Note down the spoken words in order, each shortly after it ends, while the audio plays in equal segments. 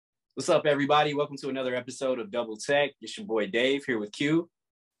What's up, everybody? Welcome to another episode of Double Tech. It's your boy Dave here with Q.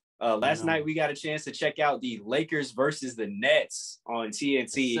 Last night we got a chance to check out the Lakers versus the Nets on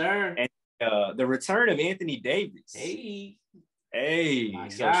TNT, sir. And the return of Anthony Davis. Hey,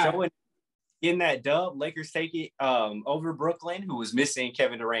 Getting that dub. Lakers take it over Brooklyn, who was missing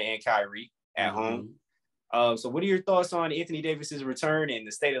Kevin Durant and Kyrie at home. So what are your thoughts on Anthony Davis's return and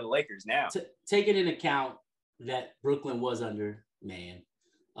the state of the Lakers now? Taking into account that Brooklyn was under man.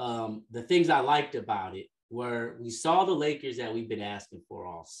 The things I liked about it were we saw the Lakers that we've been asking for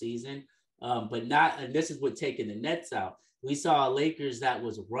all season, but not, and this is what taking the Nets out. We saw a Lakers that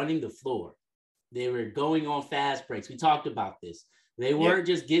was running the floor. They were going on fast breaks. We talked about this. They weren't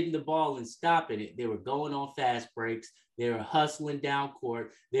just getting the ball and stopping it. They were going on fast breaks. They were hustling down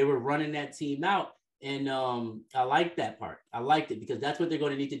court. They were running that team out. And I liked that part. I liked it because that's what they're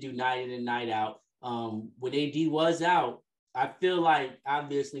going to need to do night in and night out. When AD was out, I feel like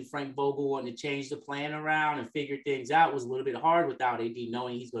obviously Frank Vogel wanting to change the plan around and figure things out was a little bit hard without AD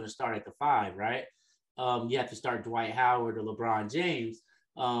knowing he's going to start at the 5, right? You have to start Dwight Howard or LeBron James.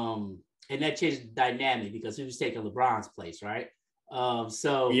 And that changed the dynamic because he was taking LeBron's place, right?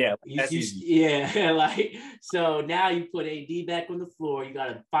 So now you put AD back on the floor. You got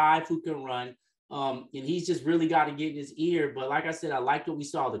a 5 who can run. And he's just really got to get in his ear. But like I said, I liked what we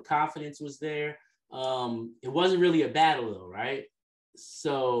saw. The confidence was there. It wasn't really a battle though, right?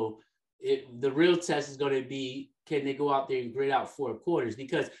 So the real test is going to be, can they go out there and grit out 4 quarters?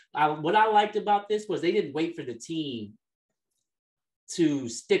 Because what I liked about this was they didn't wait for the team to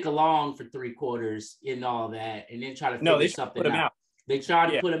stick along for 3 quarters and all that, and then try to figure something out. They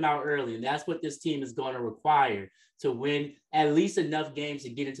tried to put them out early, and that's what this team is going to require to win at least enough games to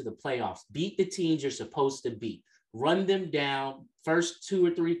get into the playoffs. Beat the teams you're supposed to beat. Run them down. First 2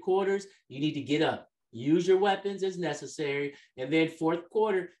 or 3 quarters, you need to get up. Use your weapons as necessary. And then 4th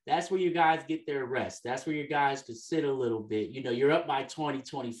quarter, that's where you guys get their rest. That's where your guys could sit a little bit. You know, you're up by 20,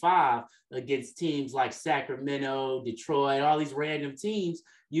 25 against teams like Sacramento, Detroit, all these random teams.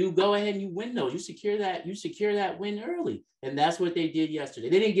 You go ahead and you win those. You secure that win early. And that's what they did yesterday.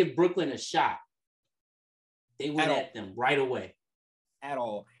 They didn't give Brooklyn a shot. They went at them right away. At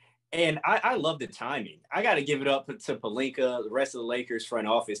all. And I love the timing. I got to give it up to Pelinka, the rest of the Lakers front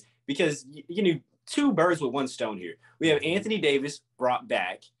office, because, you know, 2 birds with 1 stone here. We have Anthony Davis brought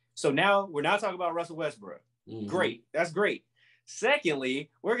back. So now we're not talking about Russell Westbrook. Great. That's great. Secondly,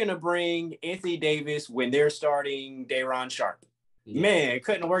 we're going to bring Anthony Davis when they're starting Daron Sharp. Man, it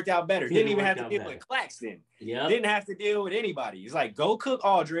couldn't have worked out better. Didn't even have to deal with Claxton. Didn't have to deal with anybody. He's like, go cook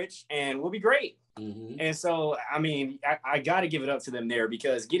Aldridge and we'll be great. And so, I mean, I got to give it up to them there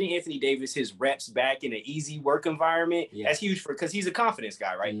because getting Anthony Davis his reps back in an easy work environment, that's huge because he's a confidence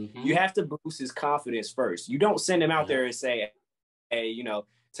guy, right? You have to boost his confidence first. You don't send him out there and say, hey, you know,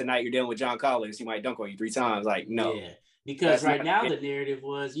 tonight you're dealing with John Collins. He might dunk on you 3 times. Like, no. Yeah. Because right now the narrative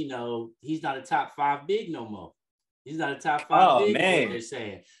was, you know, he's not a top 5 big no more. He's not a top 5 big, man. What they're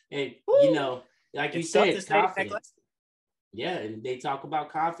saying. And, you know, like you said, confidence. Yeah, and they talk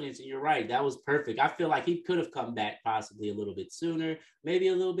about confidence, and you're right. That was perfect. I feel like he could have come back possibly a little bit sooner, maybe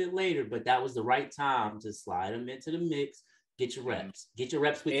a little bit later, but that was the right time to slide him into the mix, get your reps. Get your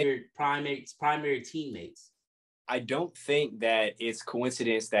reps with your primary teammates. I don't think that it's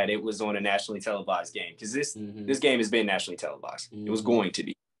coincidence that it was on a nationally televised game because this game has been nationally televised. It was going to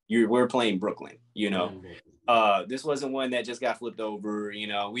be. We're playing Brooklyn, you know. This wasn't one that just got flipped over. You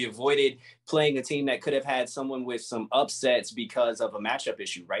know, we avoided playing a team that could have had someone with some upsets because of a matchup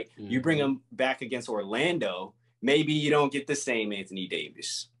issue, right? You bring them back against Orlando, maybe you don't get the same Anthony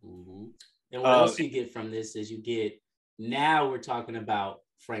Davis. And what else you get from this is now we're talking about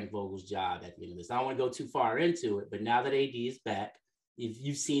Frank Vogel's job at the end of this. I don't want to go too far into it, but now that AD is back,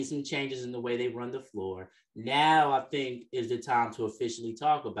 you've seen some changes in the way they run the floor. Now I think is the time to officially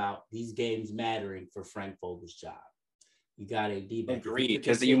talk about these games mattering for Frank Vogel's job. You got AD back. Agreed,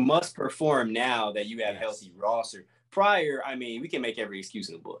 because you must perform now that you have healthy roster. Prior, I mean, we can make every excuse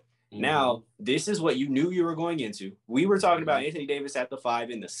in the book. Now, this is what you knew you were going into. We were talking about Anthony Davis at the 5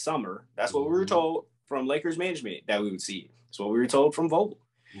 in the summer. That's what we were told from Lakers management that we would see. That's what we were told from Vogel.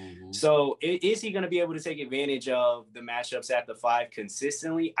 So is he going to be able to take advantage of the matchups at the 5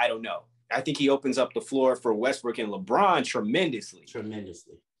 consistently? I don't know. I think he opens up the floor for Westbrook and LeBron tremendously.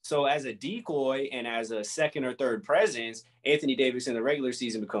 So as a decoy and as a 2nd or 3rd presence, Anthony Davis in the regular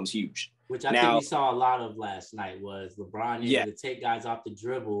season becomes huge. Which I think we saw a lot of last night was LeBron able to take guys off the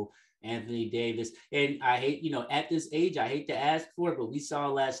dribble, Anthony Davis. And I hate, you know, at this age, I hate to ask for it, but we saw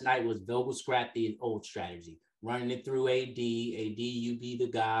last night was Vogel scrapped the old strategy. Running it through AD, you be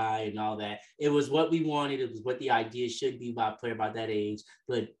the guy and all that. It was what we wanted. It was what the idea should be by a player by that age.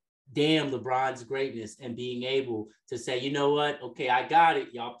 But damn LeBron's greatness and being able to say, you know what? Okay, I got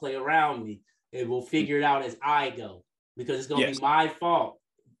it. Y'all play around me and we'll figure it out as I go, because it's going to be my fault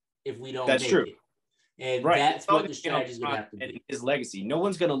if we don't That's make true. it. And Right. that's what the strategy is going to have to and be. his legacy. No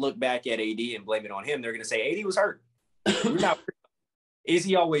one's going to look back at AD and blame it on him. They're going to say AD was hurt. We're not. Is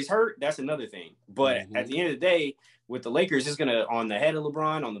he always hurt? That's another thing. But at the end of the day, with the Lakers, it's going to on the head of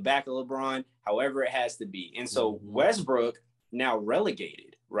LeBron, on the back of LeBron, however it has to be. And so Westbrook now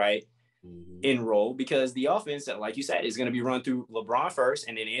relegated, right, in role, because the offense, like you said, is going to be run through LeBron first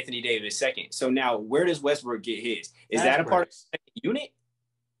and then Anthony Davis second. So now where does Westbrook get his? Is that a part of the second unit?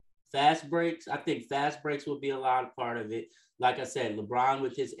 Fast breaks. I think fast breaks will be a lot part of it. Like I said, LeBron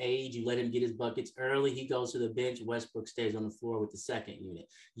with his age, you let him get his buckets early. He goes to the bench. Westbrook stays on the floor with the second unit.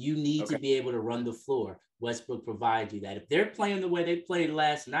 You need to be able to run the floor. Westbrook provides you that. If they're playing the way they played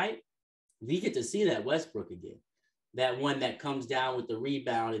last night, we get to see that Westbrook again. That one that comes down with the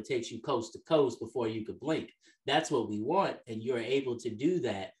rebound and takes you coast to coast before you could blink. That's what we want. And you're able to do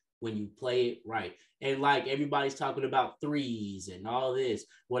that when you play it right. And like everybody's talking about threes and all this,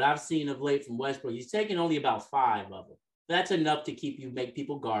 what I've seen of late from Westbrook, he's taking only about 5 of them. That's enough to make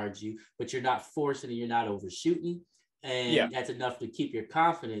people guard you, but you're not forcing and you're not overshooting. And that's enough to keep your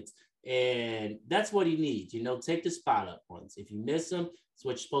confidence. And that's what he needs. Take the spot up once. If you miss him, it's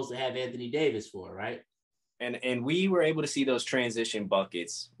what you're supposed to have Anthony Davis for, right? And we were able to see those transition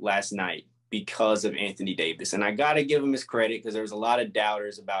buckets last night because of Anthony Davis. And I got to give him his credit, because there was a lot of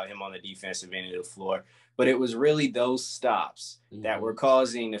doubters about him on the defensive end of the floor. But it was really those stops that were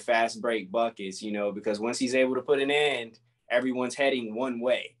causing the fast break buckets, because once he's able to put an end, everyone's heading one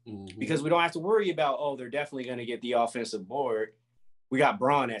way. Because we don't have to worry about, they're definitely going to get the offensive board. We got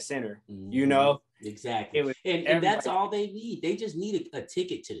Braun at center, Exactly. And that's all they need. They just need a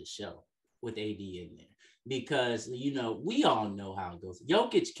ticket to the show with AD in there. Because, we all know how it goes.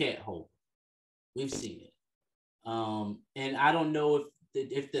 Jokic can't hold. We've seen it. And I don't know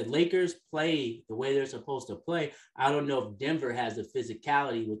if the Lakers play the way they're supposed to play. I don't know if Denver has the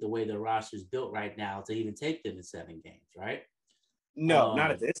physicality with the way the roster's built right now to even take them in 7 games, right? No,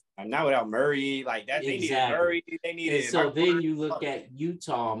 not at this time. Not without Murray. Like that, they needed Murray. They needed. And so then you look at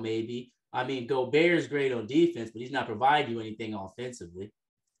Utah, maybe. I mean, Gobert's great on defense, but he's not providing you anything offensively.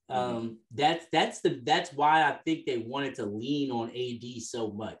 That's why I think they wanted to lean on AD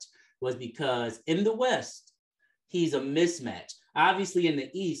so much, was because in the West, he's a mismatch. Obviously, in the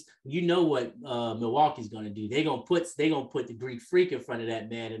East, you know what Milwaukee's going to do. They're gonna put the Greek Freak in front of that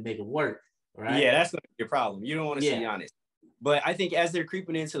man and make it work, right? Yeah, that's going to be your problem. You don't want to see Giannis. But I think as they're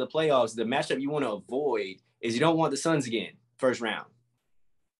creeping into the playoffs, the matchup you want to avoid is you don't want the Suns again, first round.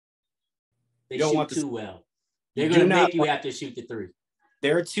 They shoot too well. They're going to make you have to shoot the 3.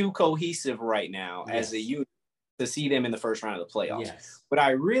 They're too cohesive right now as a unit to see them in the first round of the playoffs. Yes. But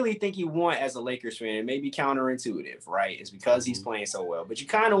I really think you want, as a Lakers fan, it may be counterintuitive, right? It's because he's playing so well. But you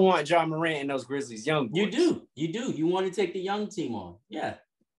kind of want Ja Morant and those Grizzlies young boys. You do. You want to take the young team on. Yeah.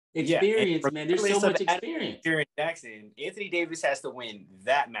 Experience, man. There's so much experience. Jackson, Anthony Davis has to win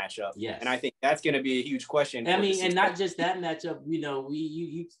that matchup. Yes. And I think that's going to be a huge question. I mean, and not just that matchup,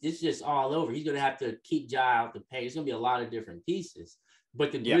 it's just all over. He's going to have to keep Ja out the paint. It's going to be a lot of different pieces.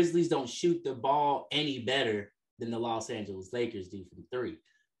 But the Grizzlies don't shoot the ball any better than the Los Angeles Lakers do from 3.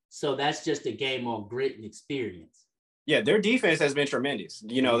 So that's just a game on grit and experience. Yeah, their defense has been tremendous.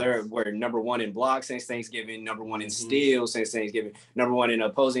 They're number 1 in blocks since Thanksgiving, number 1 in steals since Thanksgiving, number 1 in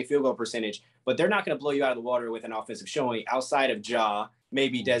opposing field goal percentage. But they're not going to blow you out of the water with an offensive showing outside of Ja.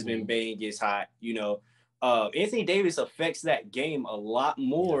 Maybe Desmond Bane gets hot. Anthony Davis affects that game a lot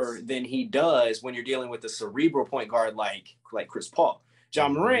more than he does when you're dealing with a cerebral point guard like Chris Paul. Ja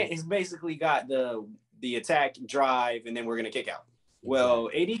Morant has basically got the attack, drive, and then we're going to kick out. Well,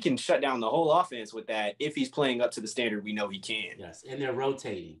 AD can shut down the whole offense with that if he's playing up to the standard we know he can. Yes, and they're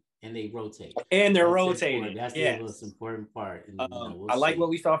rotating. They rotate. That's rotating. That's the most important part. And, I like what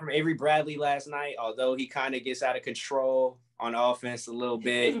we saw from Avery Bradley last night, although he kind of gets out of control on offense a little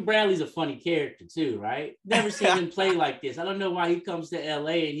bit. Avery Bradley's a funny character too, right? Never seen him play like this. I don't know why he comes to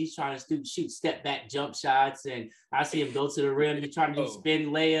LA and he's trying to shoot step back jump shots, and I see him go to the rim. He's trying to do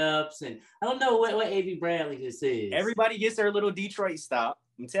spin layups, and I don't know what Avery Bradley this is. Everybody gets their little Detroit stop,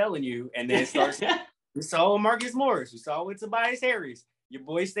 I'm telling you, and then it starts. We saw Marcus Morris. We saw with Tobias Harris. Your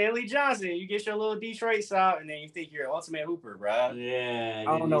boy Stanley Johnson, you get your little Detroit stop, and then you think you're an ultimate hooper, bro. Yeah.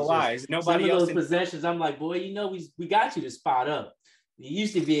 I don't know why. Nobody else. Some of those possessions, I'm like, boy, we got you to spot up. You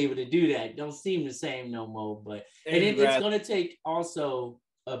used to be able to do that. Don't seem the same no more. But it's going to take also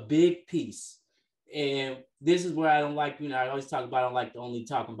a big piece. And this is where I don't like, I always talk about, I don't like to only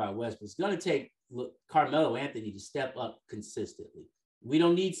talking about Westbrook. It's going to take Carmelo Anthony to step up consistently. We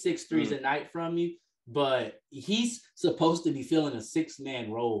don't need 6 threes a night from you, but he's supposed to be filling a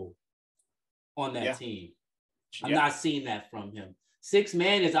 6-man role on that team. I'm not seeing that from him.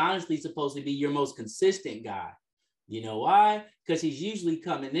 6-man is honestly supposed to be your most consistent guy. You know why? Because he's usually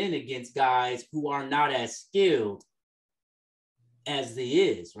coming in against guys who are not as skilled as he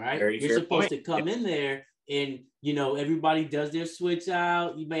is, right? You're supposed to come in there and, you know, everybody does their switch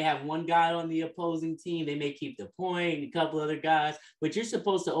out. You may have one guy on the opposing team. They may keep the point, and a couple other guys, but you're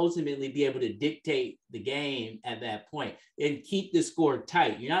supposed to ultimately be able to dictate the game at that point and keep the score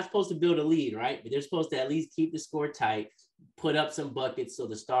tight. You're not supposed to build a lead, right? But they're supposed to at least keep the score tight, put up some buckets so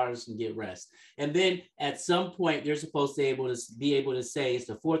the starters can get rest. And then at some point, they're supposed to be able to say it's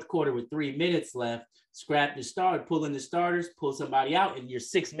the fourth quarter with 3 minutes left, scrap the start, pull in the starters, pull somebody out, and your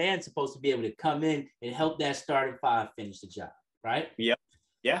 6-man supposed to be able to come in and help that starting 5 finish the job, right? Yep.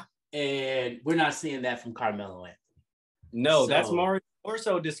 Yeah. And we're not seeing that from Carmelo Anthony. No, that's more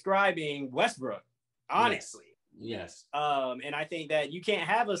so describing Westbrook, honestly. Yes. And I think that you can't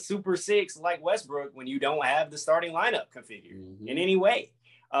have a super 6 like Westbrook when you don't have the starting lineup configured in any way.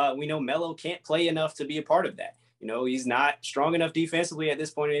 We know Melo can't play enough to be a part of that. You know, he's not strong enough defensively at this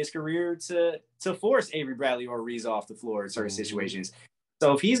point in his career to force Avery Bradley or Reeves off the floor in certain situations.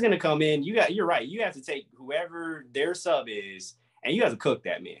 So if he's going to come in, you're right. You have to take whoever their sub is, and you have to cook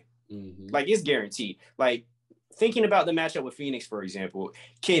that man. Like, it's guaranteed. Like, thinking about the matchup with Phoenix, for example,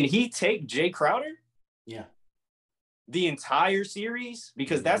 can he take Jay Crowder? Yeah. The entire series?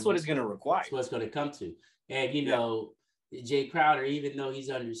 Because that's what it's going to require. That's what it's going to come to. And, you know, Jay Crowder, even though he's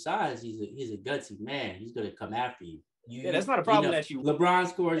undersized, he's a gutsy man. He's going to come after you. That's not a problem LeBron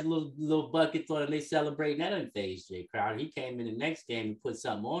scores little buckets on him. They celebrate. That doesn't phase Jay Crowder. He came in the next game and put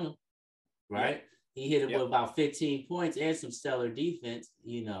something on him, right? He hit him with about 15 points and some stellar defense,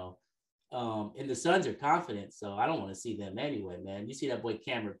 you know. And the Suns are confident, so I don't want to see them anyway, man. You see that boy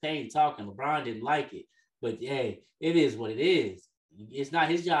Cameron Payne talking. LeBron didn't like it. But, hey, it is what it is. It's not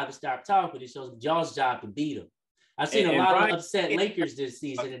his job to stop talking. It's y'all's job to beat him. I've seen a lot of upset Lakers this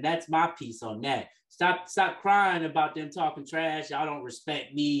season, and that's my piece on that. Stop crying about them talking trash. Y'all don't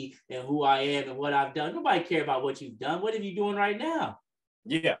respect me and who I am and what I've done. Nobody care about what you've done. What are you doing right now?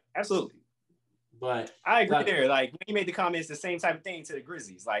 Yeah, absolutely. But I agree there. Like, when he made the comments, the same type of thing to the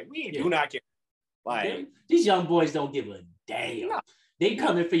Grizzlies. Like, we do not care. Like, these young boys don't give a damn. No. They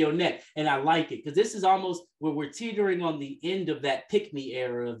coming for your neck, and I like it because this is almost where we're teetering on the end of that pick-me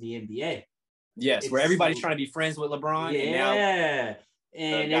era of the NBA. Yes, where everybody's trying to be friends with LeBron. Yeah,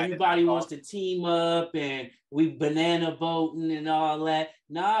 and everybody wants to team up, and we banana boating and all that.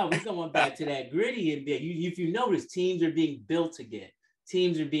 Nah, we're going back to that gritty NBA. If you notice, teams are being built again.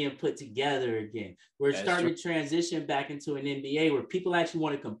 Teams are being put together again. We're starting to transition back into an NBA where people actually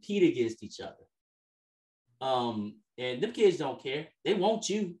want to compete against each other. And them kids don't care. They want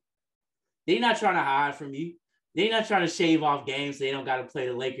you. They're not trying to hide from you. They're not trying to shave off games so they don't got to play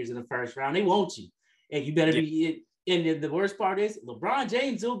the Lakers in the first round. They want you. And you better be it. And the worst part is LeBron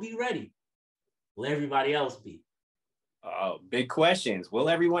James will be ready. Will everybody else be? Big questions. Will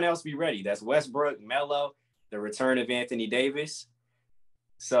everyone else be ready? That's Westbrook, Melo, the return of Anthony Davis.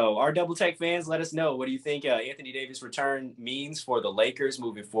 So our Double Tech fans, let us know. What do you think Anthony Davis' return means for the Lakers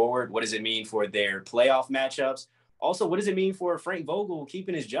moving forward? What does it mean for their playoff matchups? Also, what does it mean for Frank Vogel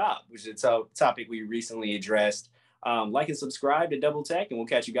keeping his job, which is a topic we recently addressed? Like and subscribe to Double Tech, and we'll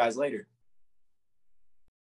catch you guys later.